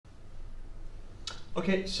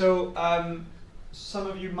Okay, so some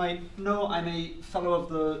of you might know I'm a fellow of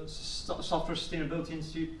the Software Sustainability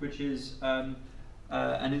Institute, which is an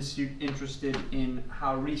institute interested in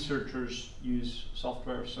how researchers use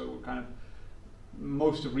software. So kind of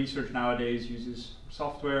most of research nowadays uses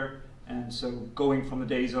software, and so going from the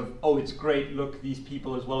days of, oh, it's great, look, these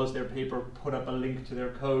people as well as their paper put up a link to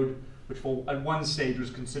their code, which at one stage was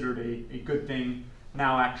considered a good thing,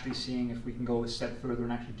 now actually seeing if we can go a step further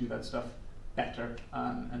and actually do that stuff better.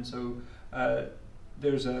 And so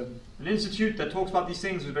there's an institute that talks about these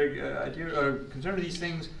things, is very concerned with these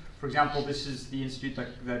things. For example, this is the institute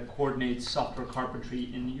that coordinates software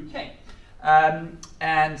carpentry in the UK.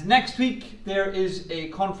 And next week there is a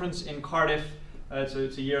conference in Cardiff.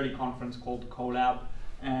 It's a yearly conference called CoLab,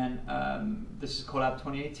 and this is CoLab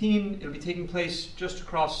 2018. It'll be taking place just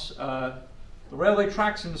across the railway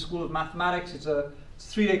tracks in the School of Mathematics. It's a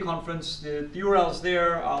 3-day conference. The URL's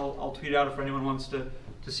there. I'll tweet it out if anyone wants to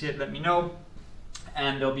see it, let me know.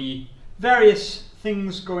 And there'll be various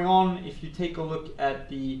things going on. If you take a look at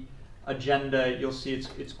the agenda, you'll see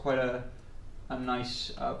it's quite a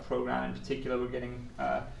nice program. In particular, we're getting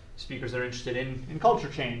speakers that are interested in culture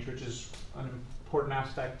change, which is an important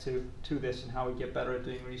aspect to this and how we get better at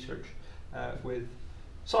doing research with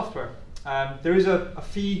software. There is a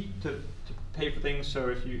fee to pay for things, so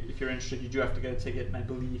if you're interested, you do have to get a ticket, and I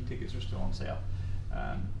believe tickets are still on sale.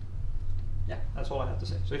 Yeah, that's all I have to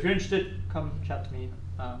say. So if you're interested, come chat to me,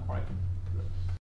 or I can